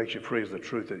truth that makes you free is the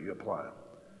truth that you apply.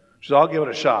 She said, I'll give it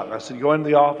a shot. And I said, go into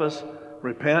the office,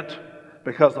 repent,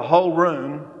 because the whole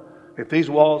room, if these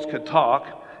walls could talk,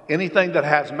 anything that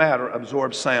has matter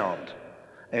absorbs sound.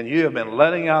 And you have been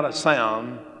letting out a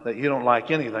sound that you don't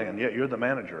like anything, and yet you're the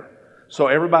manager. So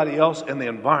everybody else in the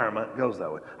environment goes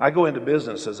that way. I go into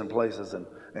businesses and places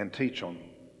and teach on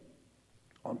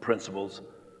principles,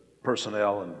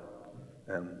 personnel,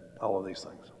 and all of these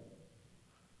things.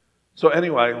 So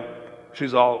anyway,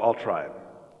 she's I'll try it.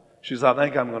 She says, I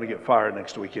think I'm going to get fired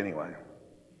next week anyway.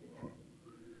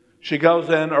 She goes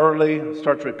in early,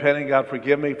 starts repenting. God,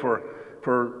 forgive me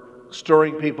for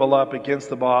stirring people up against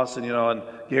the boss, and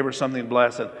gave her something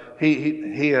blessed.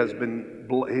 He has been.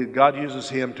 God uses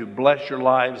him to bless your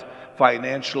lives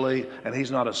financially, and he's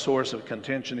not a source of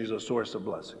contention, he's a source of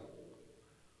blessing.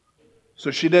 So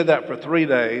she did that for 3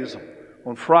 days.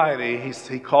 On Friday,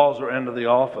 he calls her into the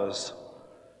office,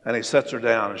 and he sets her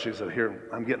down, and she said, "Here,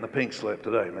 I'm getting the pink slip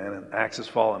today, man, and axe is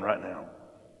falling right now."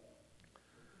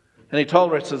 And he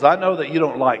told her, he says, "I know that you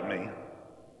don't like me,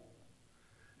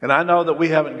 and I know that we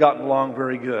haven't gotten along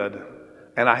very good,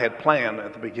 and I had planned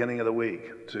at the beginning of the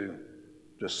week to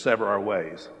just sever our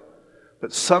ways.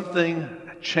 But something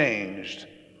changed,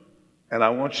 and I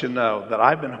want you to know that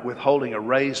I've been withholding a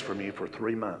raise from you for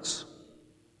 3 months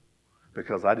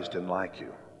because I just didn't like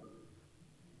you.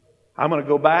 I'm going to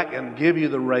go back and give you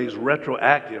the raise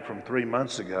retroactive from 3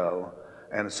 months ago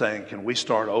and saying, can we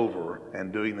start over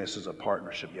and doing this as a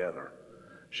partnership together?"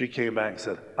 She came back and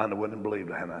said, "I wouldn't have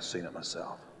believed it had I seen it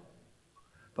myself."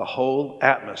 The whole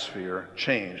atmosphere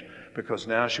changed because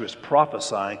now she was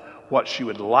prophesying what she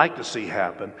would like to see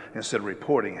happen instead of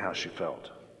reporting how she felt.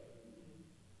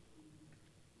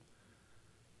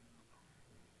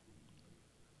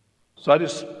 So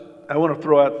I want to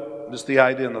throw out just the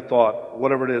idea and the thought,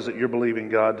 whatever it is that you're believing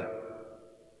God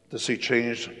to see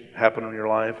change happen in your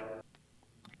life,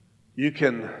 you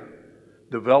can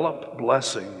develop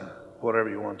blessing whatever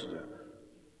you want to do.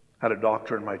 I had a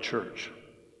doctor in my church.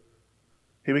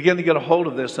 He began to get a hold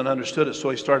of this and understood it,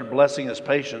 so he started blessing his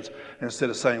patients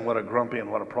instead of saying what a grumpy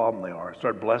and what a problem they are. He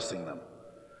started blessing them.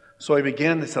 So he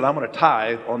said, "I'm going to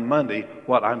tithe on Monday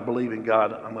what I'm believing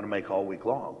God I'm going to make all week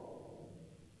long."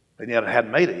 And yet I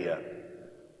hadn't made it yet.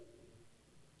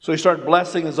 So he started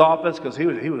blessing his office because he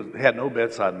had no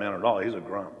bedside manner at all. He was a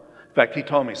grump. In fact, he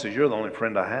told me, he says, "You're the only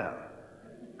friend I have,"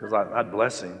 because I'd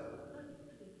bless him.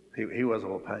 He was a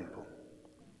little painful.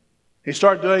 He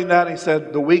started doing that, and he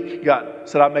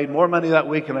said I made more money that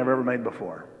week than I've ever made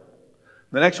before.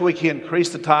 The next week he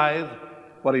increased the tithe,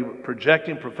 what he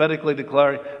projecting, prophetically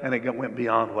declaring, and it went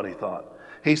beyond what he thought.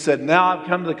 He said, "Now I've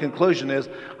come to the conclusion is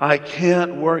I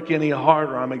can't work any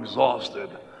harder. I'm exhausted.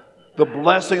 The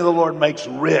blessing of the Lord makes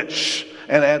rich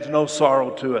and adds no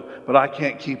sorrow to it, but I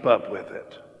can't keep up with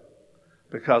it."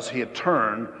 Because he had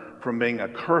turned from being a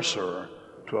curser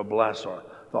to a blesser.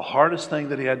 The hardest thing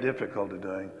that he had difficulty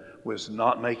doing was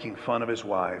not making fun of his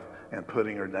wife and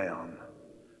putting her down,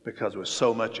 because there was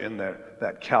so much in there,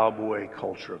 that cowboy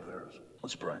culture of theirs.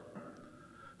 Let's pray.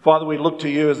 Father, we look to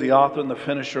you as the author and the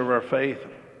finisher of our faith.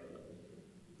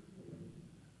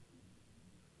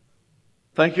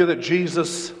 Thank you that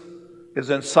Jesus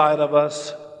is inside of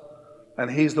us,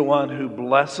 and he's the one who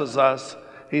blesses us.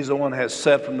 He's the one who has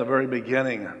said from the very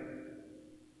beginning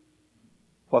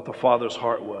what the Father's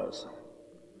heart was.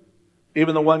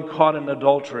 Even the one caught in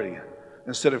adultery,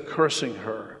 instead of cursing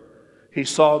her, he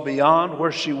saw beyond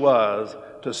where she was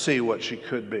to see what she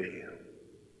could be.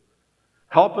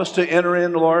 Help us to enter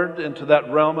in, Lord, into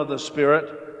that realm of the Spirit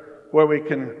where we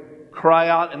can cry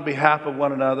out in behalf of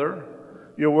one another.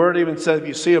 Your word even says if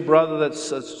you see a brother that's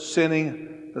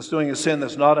sinning, that's doing a sin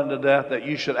that's not unto death, that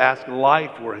you should ask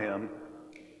life for him,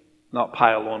 not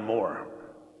pile on more.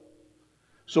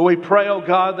 So we pray, oh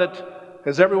God, that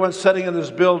as everyone's sitting in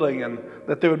this building, and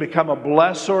that they would become a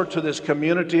blesser to this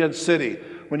community and city.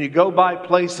 When you go by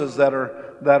places that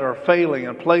are failing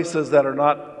and places that are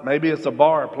not, maybe it's a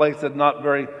bar, a place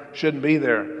that shouldn't be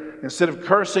there. Instead of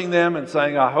cursing them and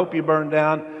saying, "I hope you burn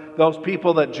down," those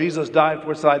people that Jesus died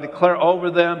for, so I declare over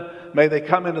them, may they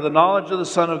come into the knowledge of the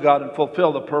Son of God and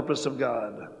fulfill the purpose of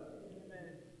God.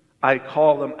 I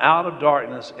call them out of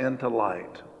darkness into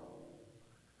light.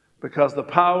 Because the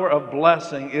power of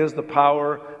blessing is the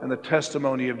power and the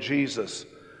testimony of Jesus.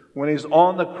 When he's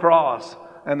on the cross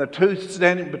and the two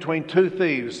standing between two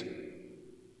thieves,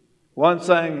 one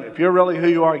saying, "If you're really who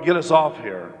you are, get us off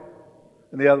here."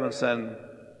 And the other one saying,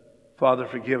 "Father,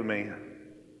 forgive me,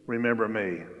 remember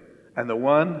me." And the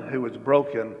one who was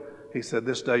broken, he said,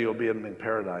 "This day you'll be in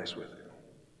paradise with me."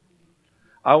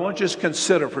 I want you to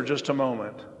consider for just a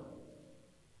moment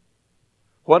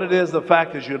what it is, the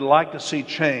fact is you'd like to see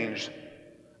changed,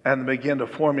 and begin to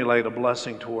formulate a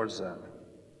blessing towards them.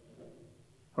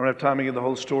 I don't have time to give the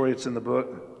whole story. It's in the book.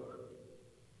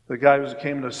 The guy who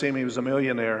came to see me, he was a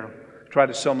millionaire, tried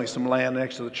to sell me some land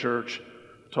next to the church.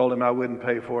 Told him I wouldn't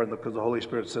pay for it because the Holy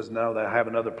Spirit says no, that I have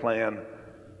another plan.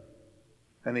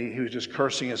 And he was just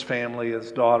cursing his family,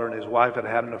 his daughter, and his wife had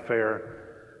had an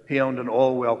affair. He owned an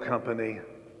oil well company.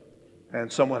 And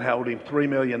someone owed him $3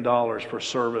 million for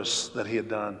service that he had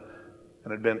done.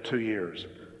 And it had been 2 years.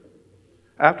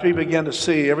 After he began to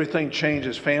see everything change,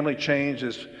 his family changed,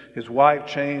 his wife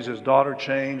changed, his daughter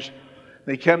changed.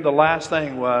 And he came to the last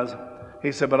thing was,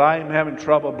 he said, "But I am having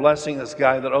trouble blessing this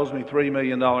guy that owes me $3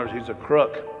 million. He's a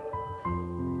crook."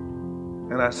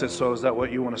 And I said, "So is that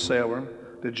what you want to say over him?"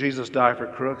 Did Jesus die for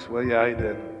crooks? Well, yeah, he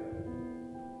did.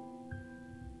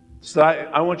 So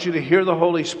I want you to hear the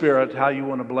Holy Spirit, how you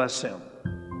want to bless him.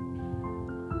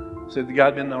 Said the guy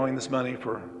had been owing this money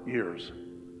for years.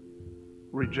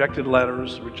 Rejected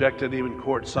letters, rejected even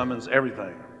court summons,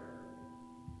 everything.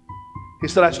 He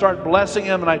said, I started blessing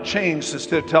him and I changed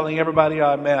instead of telling everybody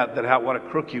I met that what a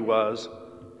crook he was,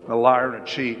 a liar and a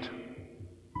cheat.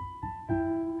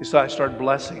 He said, I started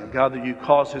blessing him. God, that you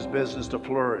cause his business to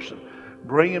flourish and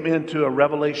bring him into a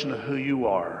revelation of who you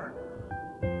are.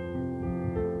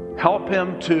 Help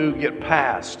him to get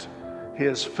past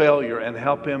his failure and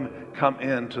help him come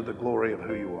into the glory of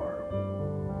who you are.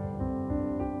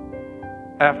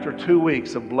 After 2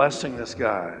 weeks of blessing this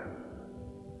guy,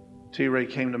 T. Ray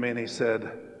came to me and he said,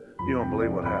 you won't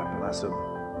believe what happened. I said,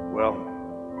 well,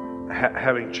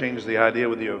 having changed the idea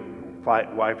with your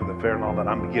wife of the affair and all that,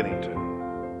 I'm beginning to.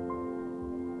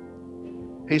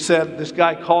 He said, this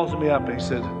guy calls me up and he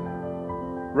said,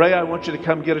 Ray, I want you to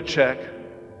come get a check.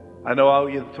 I know I owe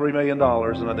you $3 million,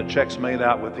 and then the check's made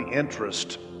out with the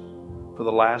interest for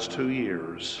the last 2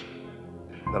 years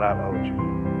that I've owed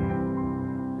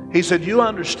you. He said, you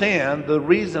understand the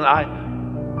reason I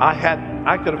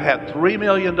could have had $3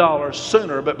 million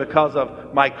sooner, but because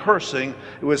of my cursing,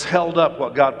 it was held up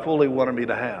what God fully wanted me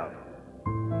to have.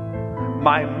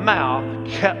 My mouth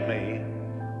kept me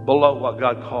below what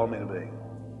God called me to be.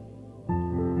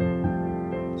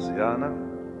 See, I know.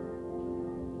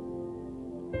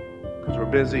 Because we're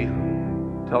busy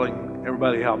telling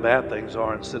everybody how bad things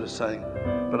are instead of saying,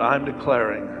 but I'm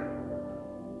declaring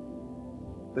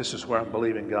this is where I'm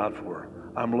believing God for.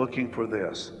 I'm looking for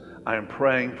this. I am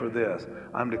praying for this.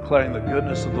 I'm declaring the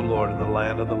goodness of the Lord in the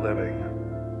land of the living.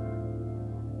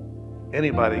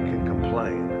 Anybody can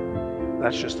complain.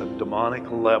 That's just a demonic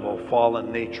level,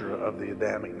 fallen nature of the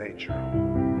Adamic nature.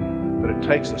 But it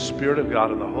takes the Spirit of God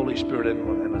and the Holy Spirit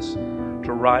in us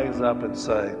to rise up and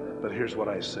say, but here's what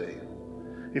I see.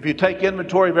 If you take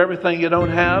inventory of everything you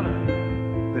don't have,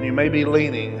 then you may be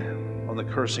leaning on the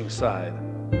cursing side.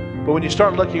 But when you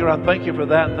start looking around, thank you for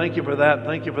that, thank you for that,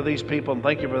 thank you for these people, and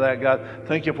thank you for that, God.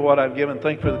 Thank you for what I've given,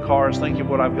 thank you for the cars, thank you for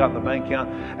what I've got in the bank account.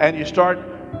 And you start,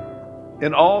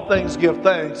 in all things give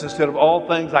thanks instead of all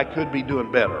things I could be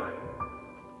doing better.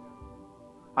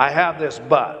 I have this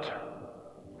but.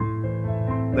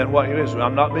 Then what it is,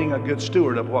 I'm not being a good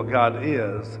steward of what God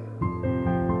is.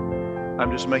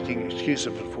 I'm just making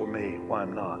excuses for me why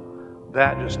I'm not.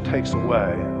 That just takes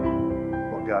away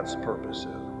what God's purpose is.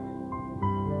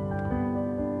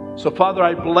 So, Father,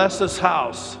 I bless this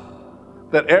house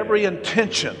that every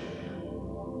intention,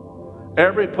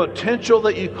 every potential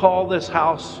that you call this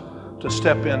house to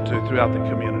step into throughout the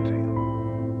community.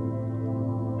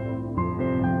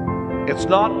 It's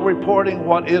not reporting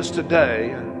what is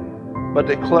today, but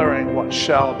declaring what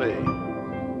shall be.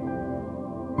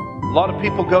 A lot of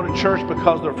people go to church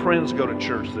because their friends go to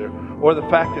church there, or the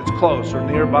fact it's close or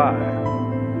nearby.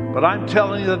 But I'm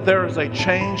telling you that there is a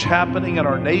change happening in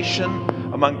our nation,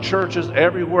 among churches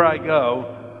everywhere I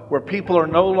go, where people are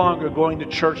no longer going to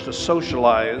church to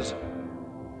socialize.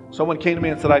 Someone came to me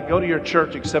and said, I'd go to your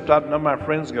church except none of my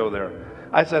friends go there.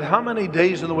 I said, how many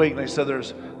days in the week? And they said,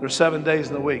 there's 7 days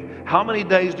in the week. How many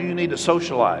days do you need to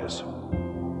socialize?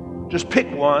 Just pick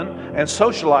one and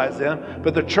socialize them.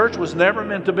 But the church was never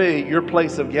meant to be your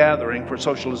place of gathering for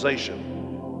socialization.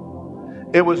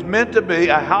 It was meant to be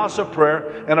a house of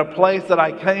prayer and a place that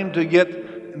I came to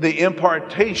get the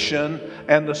impartation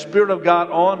and the Spirit of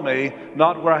God on me,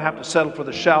 not where I have to settle for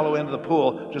the shallow end of the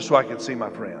pool just so I can see my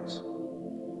friends.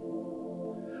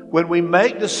 When we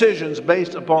make decisions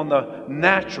based upon the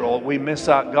natural, we miss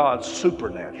out God's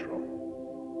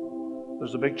supernatural.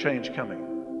 There's a big change coming.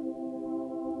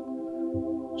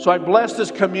 So I bless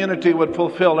this community would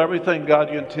fulfill everything,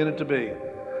 God, you intended to be.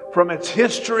 From its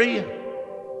history,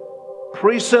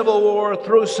 pre-Civil War,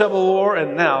 through Civil War,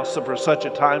 and now, so for such a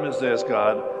time as this,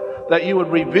 God, that you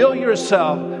would reveal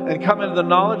yourself and come into the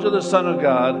knowledge of the Son of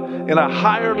God in a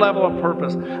higher level of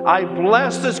purpose. I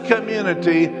bless this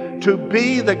community to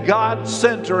be the God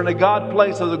center and the God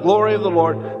place of the glory of the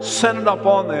Lord centered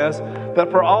upon this,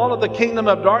 that for all of the kingdom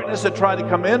of darkness that try to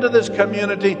come into this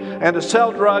community and to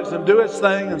sell drugs and do its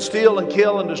thing and steal and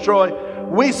kill and destroy,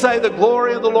 we say the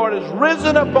glory of the Lord is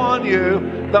risen upon you,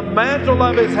 the mantle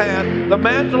of His hand, the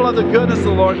mantle of the goodness of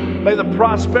the Lord. May the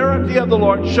prosperity of the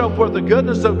Lord show forth the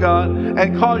goodness of God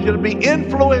and cause you to be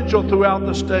influential throughout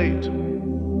the state.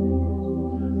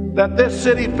 That this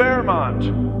city, Fairmont,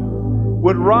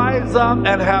 would rise up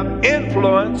and have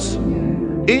influence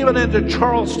even into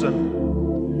Charleston,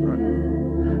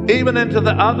 even into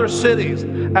the other cities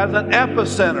as an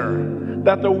epicenter,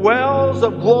 that the wells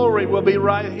of glory will be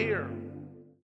right here.